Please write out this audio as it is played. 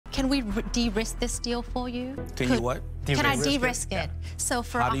can we de-risk this deal for you? Can you what? Can I de-risk it? Yeah. So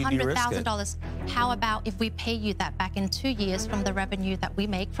for How do you de-risk $100,000, how about if we pay you that back in 2 years from the revenue that we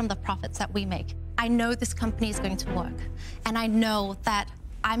make, from the profits that we make? I know this company is going to work, and I know that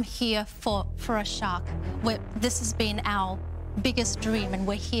I'm here for a shark. This has been our biggest dream, and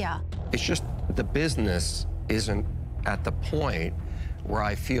we're here. It's just the business isn't at the point where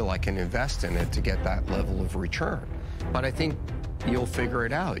I feel I can invest in it to get that level of return. But I think you'll figure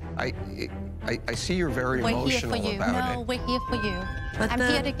it out. I see you're very emotional about it. No, we're here for you. I'm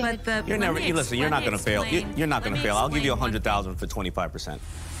here to get it. You're never. Listen, you're not going to fail. You're not going to fail. I'll give you $100,000 for 25%.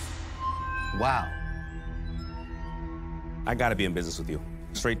 Wow. I got to be in business with you.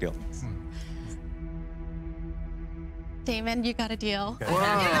 Straight deal. Damon, you got a deal. Whoa.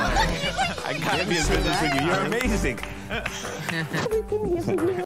 I got to be in business with you. You're amazing.